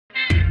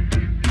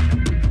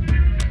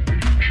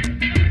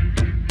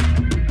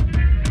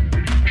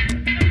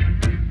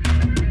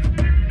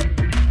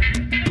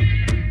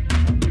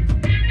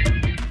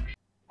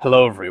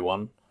Hello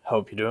everyone,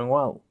 hope you're doing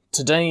well.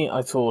 Today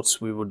I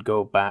thought we would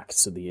go back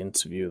to the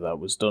interview that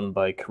was done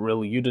by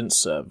Kirill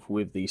Yudintsev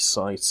with the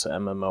site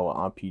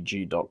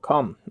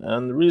MMORPG.com,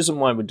 and the reason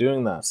why we're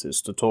doing that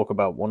is to talk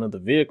about one of the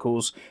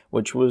vehicles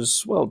which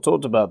was, well,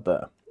 talked about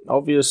there.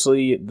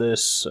 Obviously,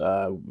 this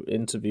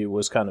interview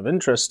was kind of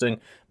interesting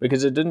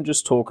because it didn't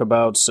just talk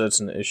about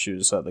certain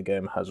issues that the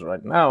game has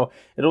right now,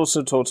 it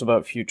also talked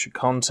about future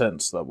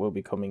content that will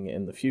be coming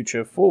in the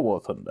future for War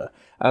Thunder.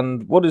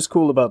 And what is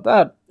cool about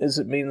that is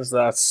it means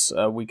that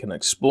we can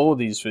explore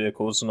these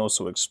vehicles and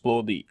also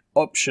explore the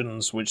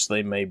options which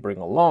they may bring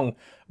along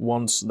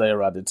once they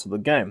are added to the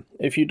game.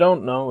 If you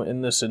don't know,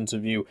 in this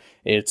interview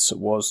it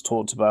was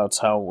talked about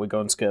how we're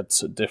going to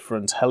get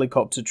different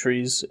helicopter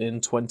trees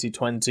in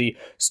 2020,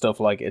 stuff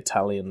like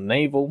Italian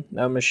naval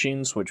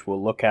machines, which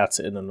we'll look at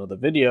in another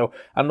video,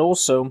 and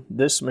also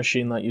this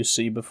machine that you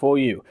see before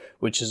you,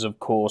 which is of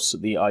course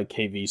the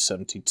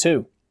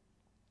IKV-72.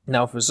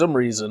 Now, for some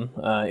reason,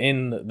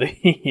 in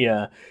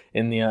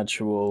the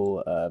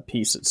actual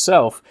piece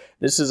itself,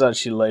 this is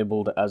actually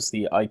labeled as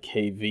the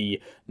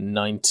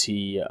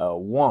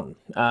IKV-91,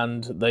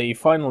 and they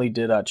finally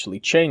did actually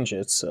change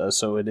it,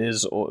 so it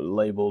is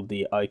labeled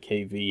the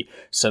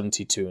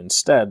IKV-72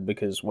 instead,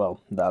 because, well,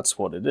 that's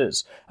what it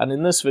is. And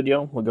in this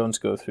video, we're going to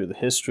go through the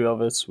history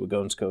of it, we're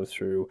going to go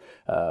through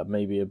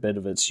maybe a bit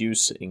of its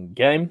use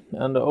in-game,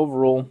 and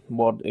overall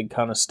what it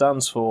kind of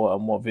stands for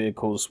and what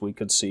vehicles we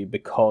could see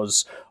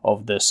because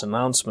of this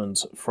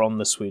announcement from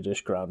the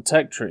Swedish ground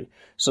tech tree.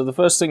 So the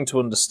first thing to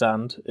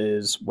understand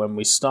is when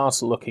we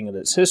start looking at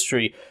its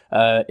history,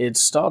 it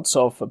starts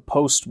off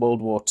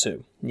post-World War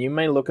II. You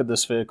may look at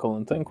this vehicle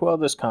and think, well,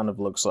 this kind of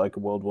looks like a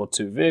World War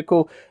II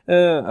vehicle.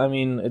 I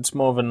mean, it's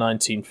more of a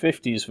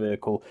 1950s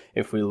vehicle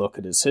if we look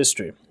at its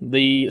history.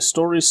 The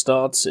story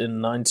starts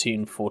in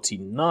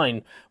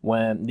 1949,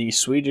 where the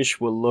Swedish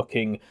were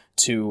looking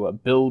to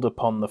build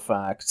upon the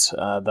fact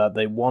that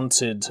they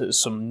wanted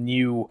some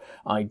new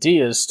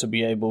ideas to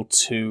be able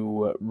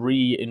to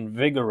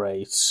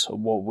reinvigorate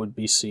what would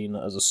be seen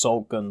as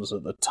assault guns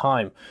at the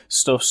time.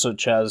 Stuff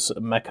such as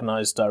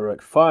mechanized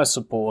direct fire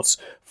supports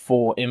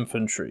for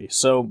infantry.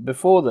 So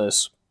before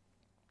this,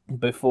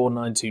 before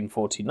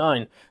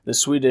 1949, the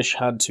Swedish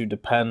had to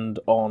depend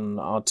on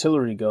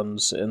artillery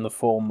guns in the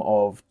form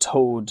of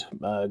towed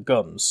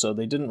guns, so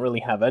they didn't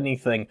really have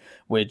anything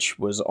which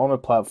was on a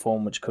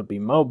platform which could be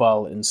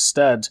mobile.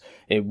 Instead,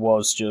 it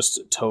was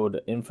just towed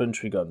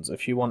infantry guns.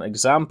 If you want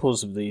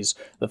examples of these,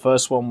 the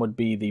first one would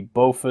be the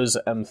Bofors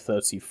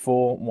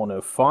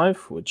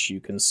M34-105, which you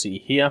can see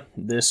here.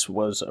 This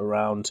was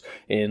around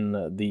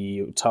in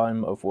the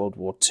time of World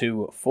War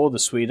II for the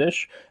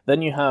Swedish.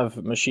 Then you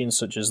have machines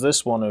such as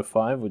this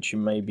 105, which you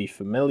may be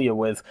familiar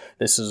with.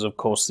 This is of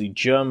course the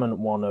German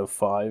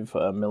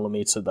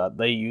 105mm that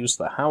they use,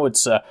 the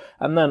howitzer,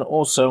 and then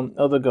also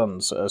other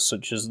guns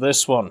such as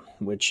this one,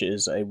 which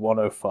is a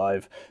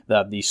 105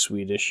 that the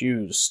Swedish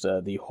used,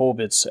 the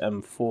Horbitz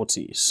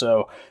M40.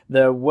 So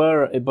there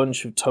were a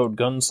bunch of towed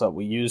guns that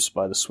were used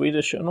by the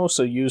Swedish and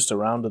also used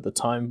around at the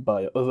time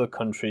by other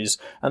countries,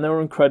 and they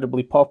were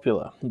incredibly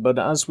popular. But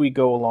as we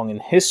go along in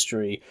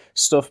history,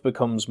 stuff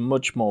becomes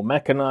much more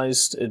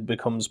mechanized, it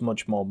becomes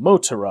much more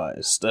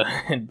motorized.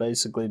 It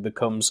basically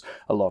becomes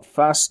a lot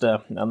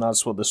faster, and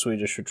that's what the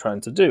Swedish were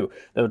trying to do.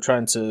 They were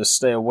trying to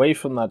stay away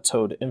from that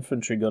towed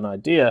infantry gun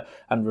idea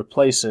and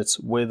replace it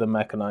with a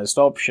mechanized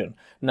option.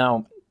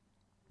 Now,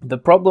 the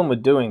problem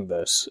with doing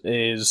this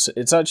is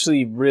it's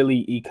actually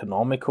really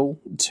economical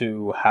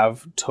to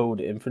have towed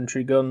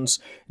infantry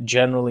guns.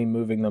 Generally,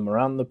 moving them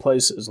around the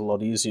place is a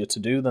lot easier to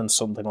do than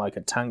something like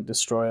a tank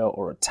destroyer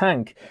or a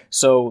tank.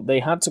 So they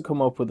had to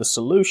come up with a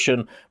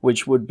solution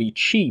which would be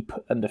cheap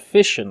and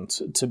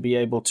efficient to be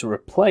able to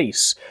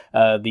replace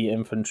the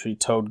infantry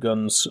towed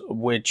guns,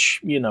 which,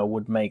 you know,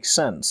 would make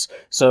sense.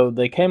 So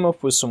they came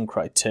up with some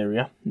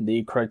criteria.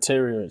 The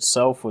criteria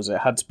itself was it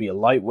had to be a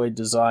lightweight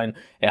design,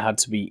 it had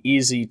to be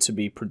easy to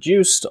be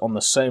produced on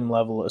the same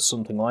level as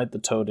something like the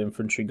towed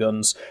infantry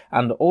guns,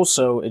 and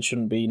also it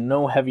shouldn't be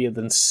no heavier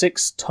than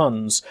 6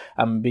 tons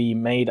and be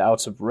made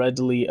out of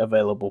readily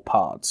available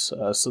parts.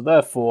 So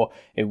therefore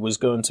it was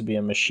going to be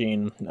a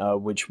machine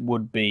which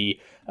would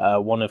be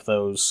one of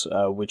those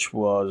which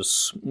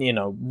was, you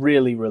know,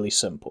 really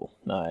simple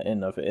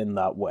in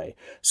that way.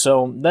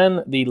 So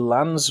then the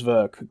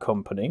Landsverk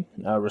company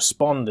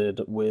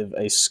responded with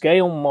a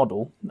scale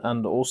model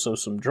and also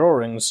some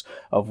drawings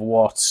of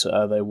what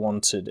they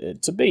wanted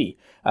it to be,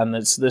 and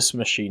it's this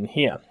machine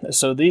here.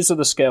 So these are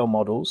the scale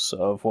models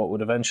of what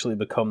would eventually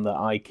become the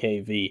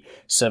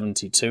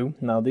IKV-72.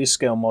 Now these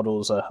scale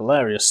models are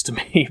hilarious to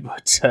me,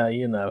 but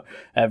you know,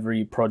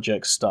 every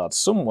project starts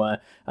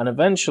somewhere, and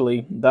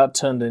eventually that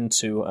turned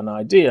into an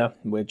idea,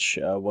 which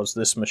was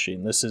this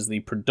machine. This is the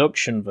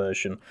production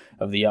version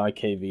of the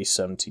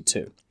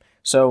IKV-72.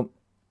 So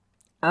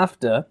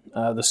After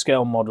the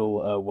scale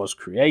model was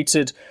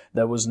created,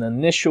 there was an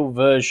initial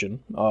version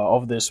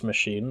of this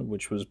machine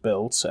which was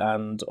built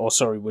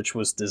which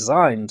was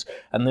designed,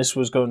 and this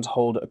was going to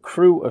hold a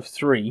crew of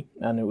 3,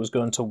 and it was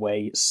going to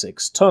weigh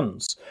 6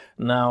 tons.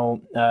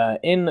 Now,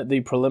 in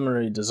the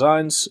preliminary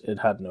designs, it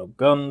had no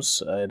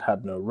guns, it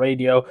had no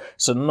radio,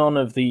 so none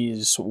of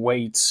these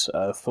weight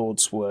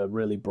thoughts were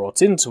really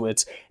brought into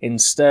it.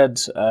 Instead,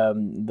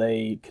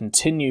 they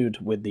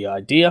continued with the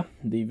idea.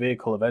 The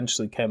vehicle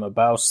eventually came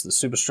about, the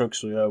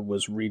superstructure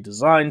was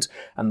redesigned,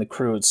 and the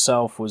crew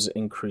itself was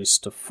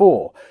increased to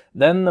 4.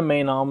 Then the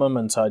main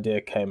armament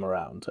idea came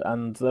around,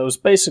 and there was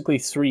basically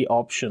 3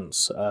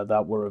 options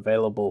that were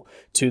available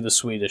to the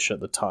Swedish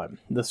at the time.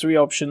 The 3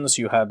 options: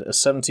 you had a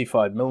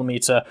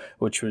 75mm,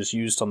 which was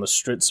used on the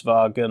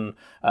Stridsvagn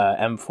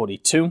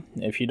M42.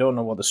 If you don't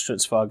know what the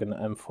Stridsvagn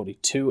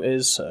M42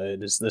 is,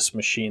 it is this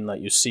machine that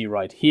you see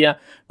right here,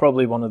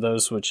 probably one of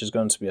those which is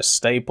going to be a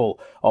staple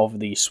of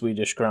the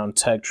Swedish ground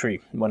tech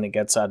tree when it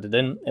gets added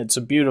in. It's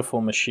a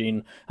beautiful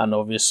machine, and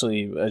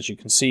obviously, as you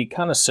can see,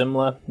 kind of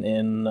similar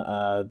in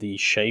the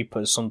shape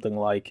as something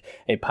like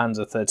a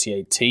Panzer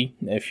 38T.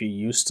 If you're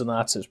used to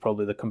that, it's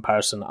probably the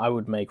comparison I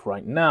would make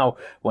right now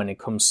when it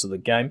comes to the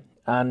game.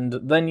 And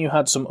then you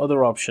had some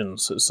other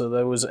options. So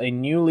there was a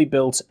newly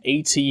built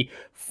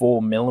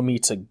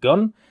 84mm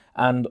gun,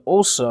 and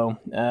also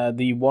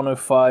the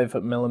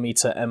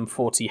 105mm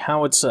M40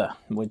 howitzer,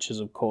 which is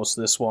of course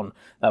this one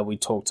that we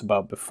talked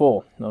about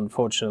before.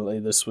 Unfortunately,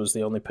 this was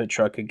the only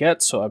picture I could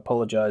get, so I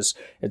apologize,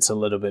 it's a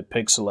little bit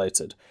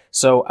pixelated.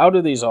 So out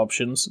of these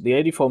options, the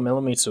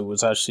 84mm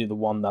was actually the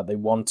one that they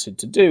wanted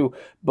to do,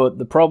 but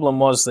the problem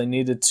was they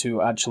needed to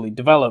actually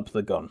develop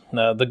the gun.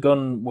 Now, the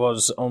gun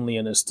was only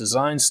in its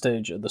design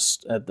stage at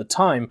the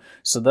time,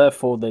 so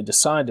therefore they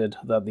decided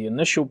that the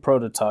initial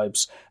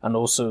prototypes and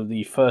also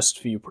the first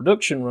few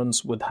production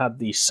runs would have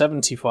the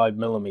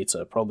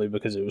 75mm, probably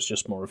because it was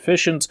just more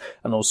efficient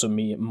and also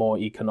more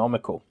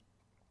economical.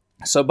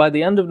 So by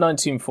the end of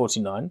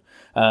 1949,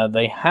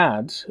 they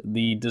had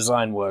the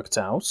design worked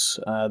out,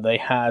 they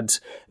had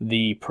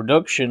the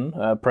production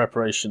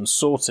preparation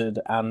sorted,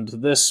 and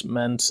this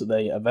meant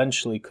they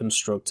eventually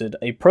constructed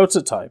a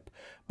prototype.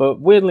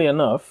 But weirdly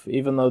enough,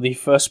 even though the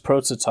first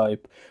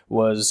prototype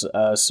was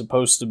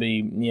supposed to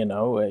be, you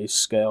know, a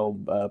scale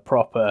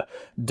proper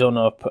done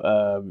up,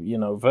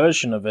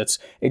 version of it,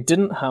 it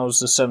didn't house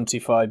the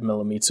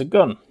 75mm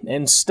gun.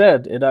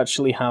 Instead, it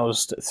actually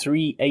housed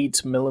 3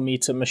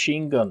 8mm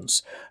machine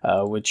guns,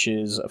 which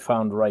is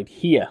found right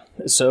here.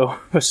 So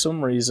for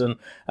some reason,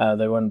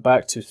 they went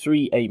back to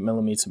 3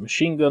 8mm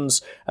machine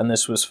guns, and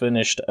this was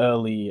finished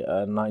early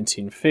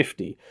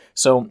 1950.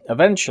 So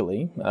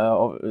eventually,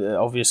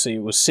 obviously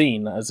it was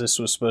seen as this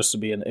was supposed to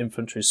be an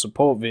infantry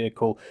support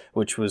vehicle,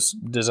 which was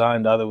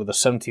designed either with a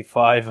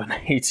 75, an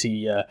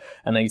 80,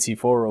 an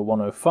 84, or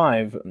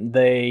 105.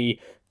 They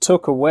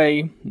took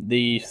away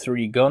the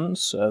 3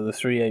 guns, the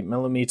 3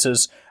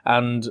 8mm,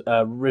 and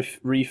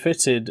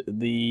refitted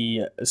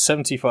the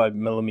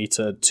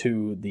 75mm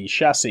to the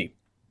chassis.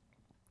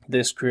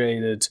 This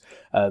created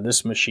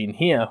this machine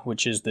here,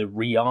 which is the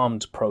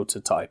rearmed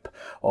prototype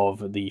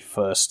of the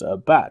first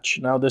batch.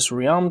 Now, this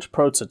rearmed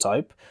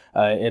prototype,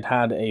 it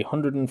had a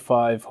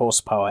 105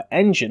 horsepower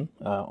engine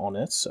on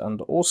it, and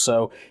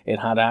also it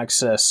had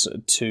access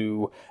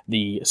to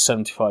the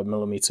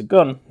 75mm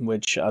gun,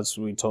 which, as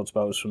we talked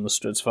about, was from the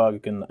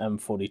Stridsvagn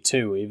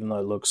M42, even though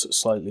it looks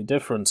slightly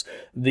different.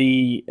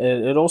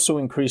 It also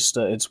increased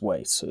its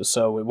weight,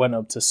 so it went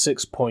up to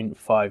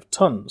 6.5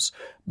 tons.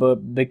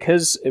 But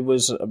because it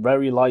was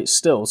very light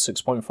still,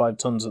 6.5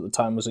 tons at the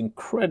time was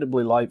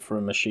incredibly light for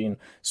a machine,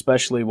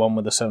 especially one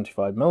with a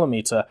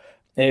 75mm.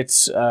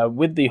 It's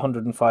with the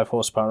 105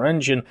 horsepower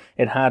engine,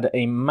 it had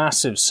a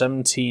massive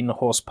 17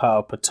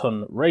 horsepower per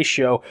ton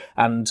ratio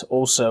and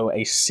also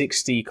a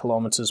 60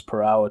 kilometers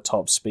per hour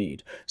top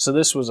speed. So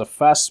this was a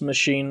fast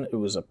machine, it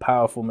was a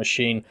powerful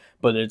machine,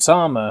 but its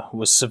armor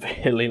was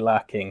severely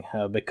lacking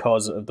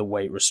because of the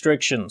weight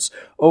restrictions.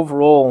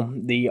 Overall,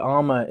 the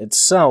armor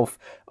itself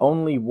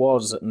only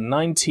was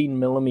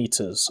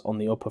 19mm on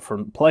the upper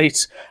front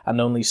plate and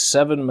only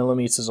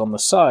 7mm on the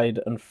side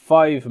and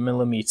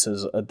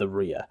 5mm at the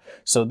rear.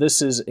 So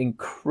this is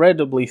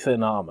incredibly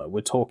thin armor.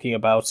 We're talking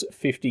about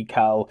 50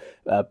 cal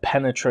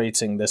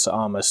penetrating this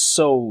armor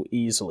so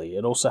easily.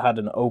 It also had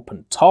an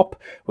open top,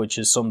 which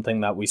is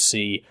something that we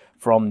see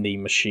from the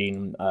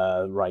machine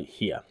right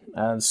here.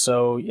 And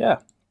so, yeah.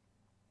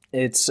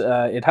 It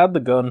had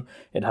the gun,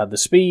 it had the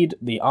speed,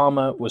 the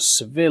armor was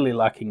severely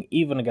lacking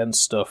even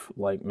against stuff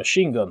like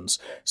machine guns.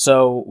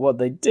 So what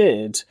they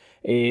did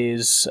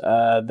is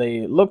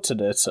they looked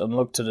at it and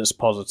looked at its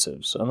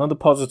positives. Another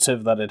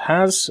positive that it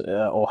has,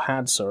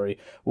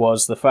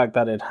 was the fact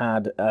that it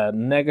had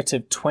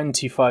negative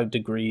 25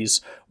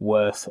 degrees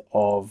worth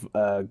of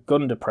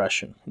gun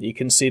depression. You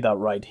can see that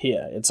right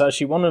here. It's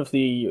actually one of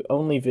the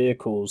only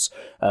vehicles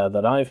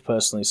that I've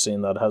personally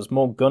seen that has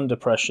more gun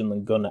depression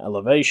than gun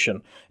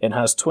elevation. It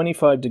has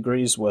 25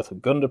 degrees worth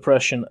of gun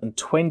depression and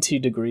 20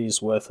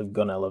 degrees worth of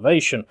gun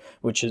elevation,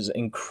 which is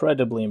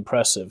incredibly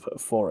impressive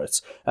for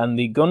it. And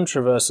the gun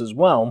traverse as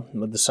well,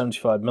 with the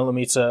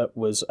 75mm,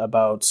 was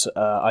about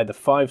either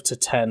 5 to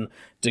 10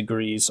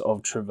 degrees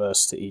of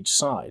traverse to each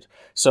side.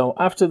 So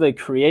after they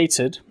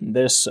created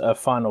this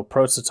final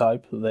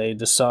prototype, they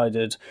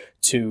decided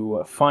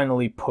to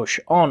finally push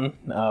on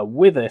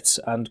with it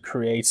and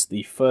create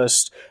the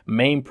first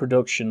main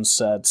production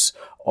sets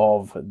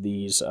of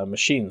these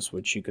machines,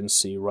 which you can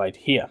see right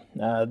here.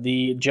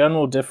 The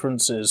general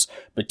differences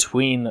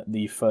between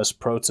the first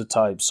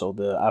prototypes, or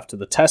after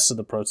the tests of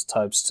the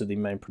prototypes to the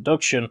main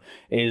production,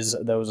 is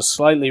there was a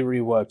slightly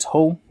reworked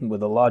hull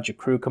with a larger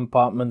crew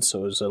compartment, so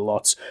it was a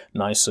lot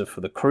nicer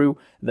for the crew.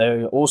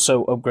 They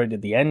also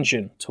upgraded the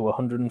engine to a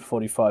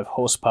 145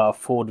 horsepower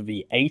Ford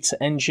V8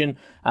 engine,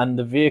 and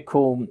the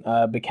vehicle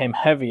became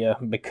heavier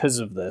because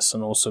of this,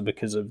 and also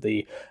because of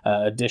the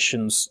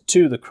additions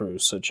to the crew,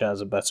 such as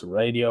a better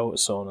radio,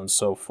 so on and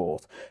so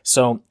forth.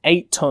 So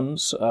 8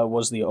 tons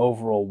was the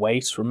overall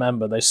weight.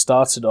 Remember, they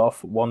started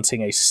off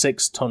wanting a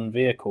 6-ton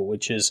vehicle,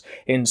 which is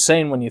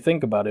insane when you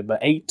think about it, but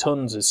 8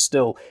 tons is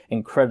still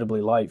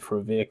incredibly light for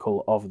a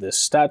vehicle of this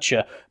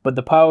stature. But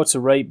the power to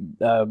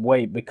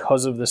weight,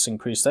 because of this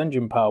increased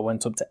engine power,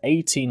 went up to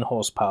 18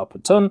 horsepower per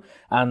ton,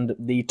 and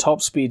the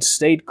top speed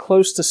stayed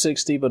close to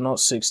 60, but not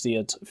 60,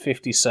 at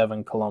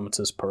 57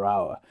 kilometers per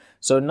hour.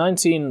 So in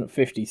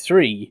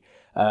 1953,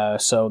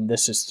 so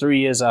this is 3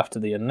 years after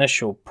the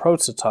initial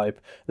prototype,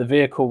 the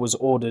vehicle was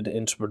ordered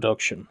into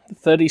production.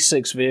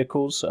 36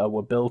 vehicles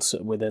were built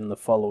within the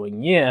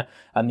following year,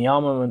 and the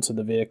armament of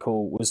the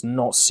vehicle was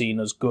not seen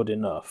as good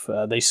enough.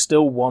 They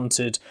still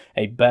wanted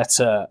a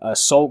better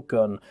assault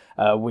gun,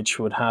 which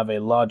would have a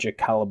larger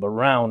caliber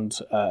round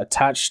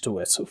attached to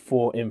it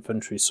for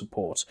infantry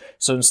support.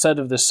 So instead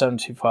of this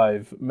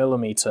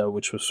 75mm,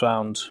 which was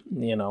found,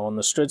 on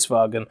the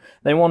Stridswagen,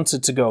 they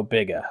wanted to go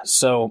bigger.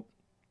 So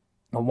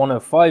a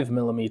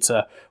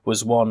 105mm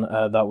was one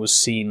that was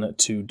seen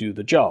to do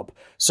the job.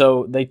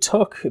 So they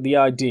took the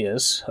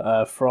ideas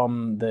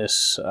from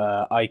this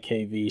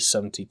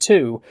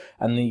IKV-72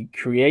 and they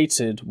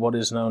created what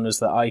is known as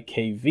the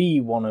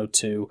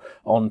IKV-102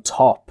 on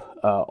top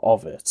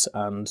of it.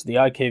 And the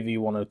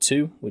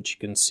IKV-102, which you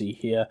can see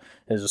here,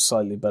 is a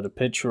slightly better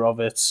picture of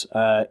it,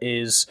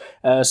 is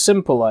a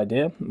simple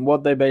idea.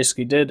 What they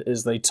basically did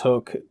is they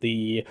took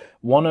the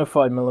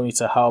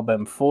 105mm Halb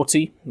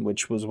M40,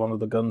 which was one of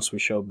the guns we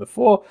showed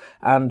before,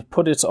 and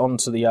put it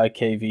onto the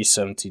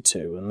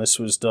IKV-72. And this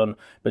was done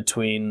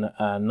between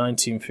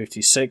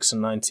 1956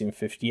 and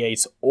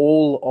 1958.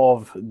 All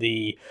of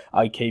the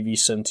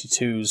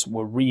IKV-72s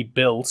were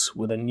rebuilt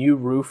with a new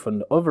roof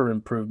and other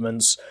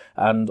improvements,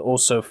 and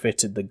also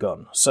fitted the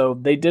gun. So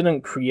they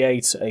didn't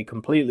create a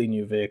completely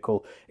new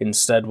vehicle.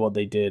 Instead, what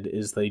they did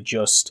is they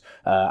just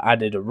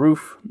added a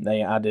roof.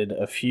 They added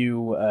a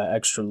few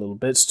extra little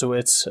bits to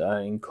it,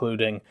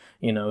 including,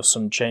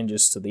 some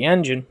changes to the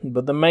engine.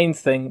 But the main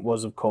thing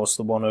was, of course,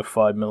 the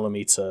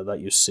 105mm that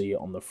you see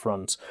on the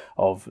front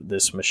of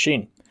this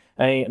machine.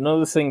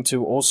 Another thing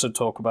to also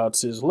talk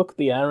about is look at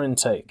the air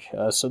intake.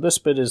 So this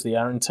bit is the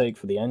air intake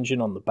for the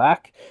engine on the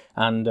back,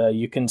 and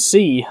you can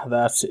see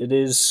that it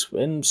is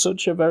in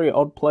such a very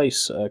odd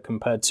place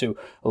compared to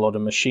a lot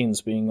of machines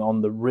being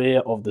on the rear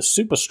of the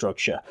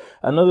superstructure.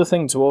 Another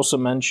thing to also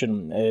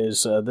mention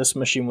is this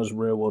machine was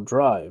rear-wheel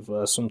drive,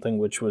 something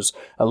which was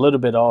a little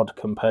bit odd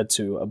compared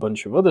to a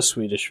bunch of other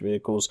Swedish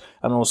vehicles,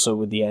 and also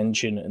with the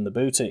engine in the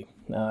booty.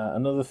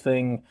 Another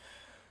thing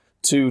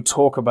to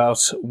talk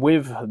about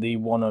with the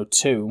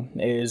 102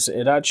 is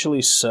it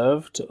actually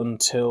served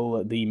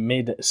until the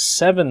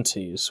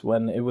mid-70s,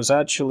 when it was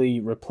actually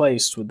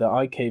replaced with the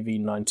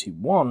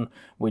IKV-91,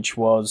 which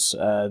was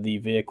the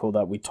vehicle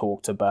that we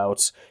talked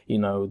about,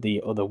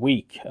 the other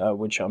week,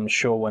 which I'm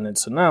sure when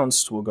it's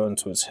announced we'll go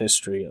into its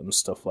history and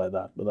stuff like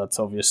that, but that's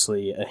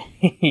obviously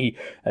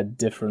a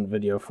different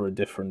video for a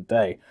different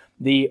day.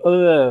 The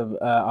other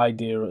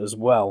idea as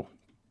well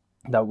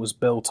that was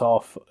built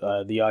off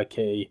the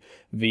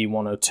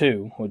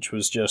IKV-102, which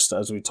was just,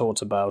 as we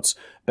talked about,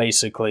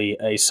 basically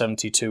a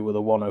 72 with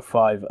a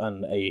 105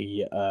 and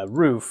a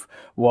roof,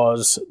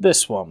 was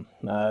this one.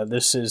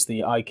 This is the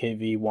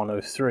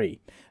IKV-103.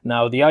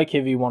 Now, the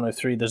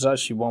IKV-103, there's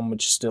actually one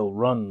which still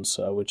runs,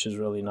 which is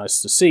really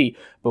nice to see,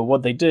 but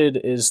what they did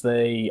is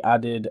they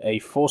added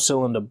a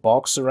 4-cylinder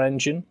boxer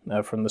engine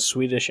from the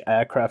Swedish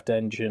aircraft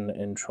engine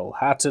in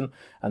Trollhättan,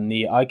 and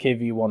the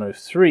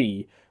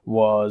IKV-103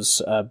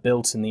 was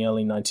built in the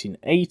early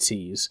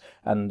 1980s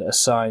and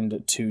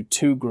assigned to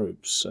two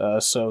groups.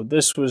 So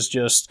this was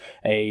just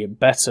a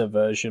better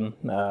version,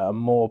 a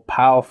more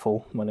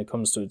powerful when it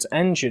comes to its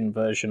engine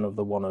version of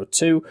the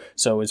 102,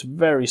 so it's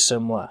very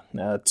similar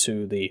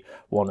to the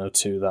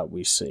 102 that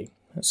we see.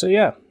 So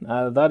yeah,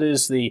 that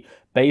is the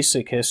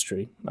basic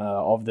history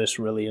of this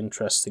really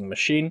interesting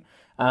machine.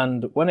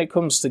 And when it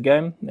comes to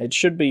game, it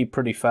should be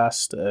pretty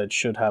fast. It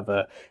should have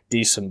a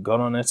decent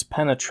gun on it.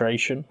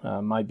 Penetration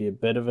might be a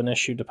bit of an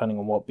issue depending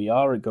on what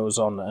BR it goes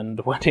on. And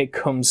when it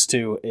comes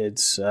to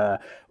its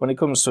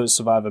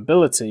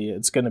survivability,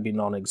 it's going to be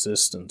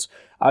non-existent.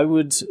 I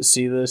would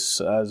see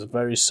this as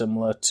very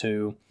similar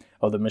to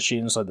other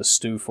machines like the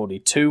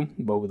Stu-42,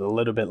 but with a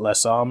little bit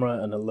less armor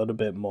and a little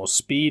bit more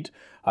speed.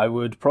 I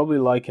would probably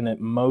liken it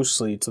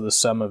mostly to the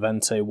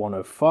Semavente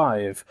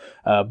 105,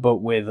 but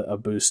with a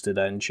boosted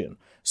engine.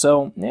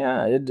 So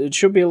yeah, it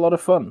should be a lot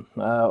of fun.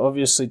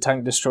 Obviously,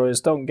 tank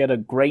destroyers don't get a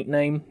great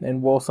name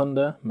in War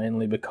Thunder,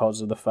 mainly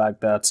because of the fact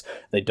that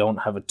they don't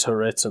have a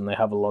turret and they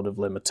have a lot of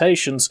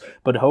limitations,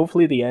 but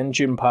hopefully the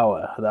engine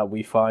power that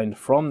we find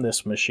from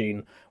this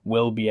machine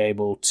will be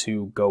able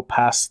to go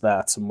past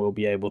that and will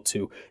be able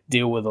to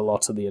deal with a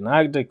lot of the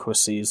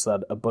inadequacies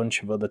that a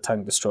bunch of other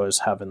tank destroyers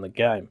have in the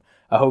game.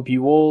 I hope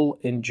you all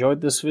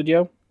enjoyed this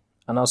video,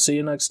 and I'll see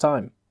you next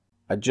time.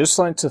 I'd just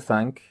like to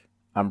thank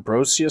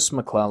Ambrosius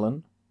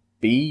McClellan,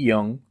 B.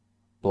 Young,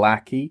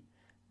 Blackie,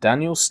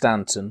 Daniel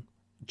Stanton,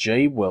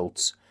 Jay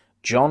Wilt,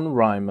 John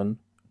Ryman,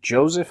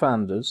 Joseph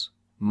Anders,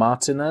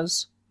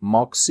 Martinez,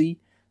 Moxie,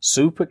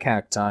 Super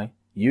Cacti,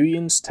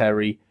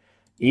 Yudintsev,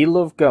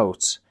 Elove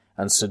Goat,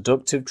 and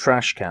Seductive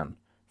Trash Can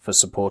for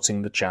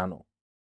supporting the channel.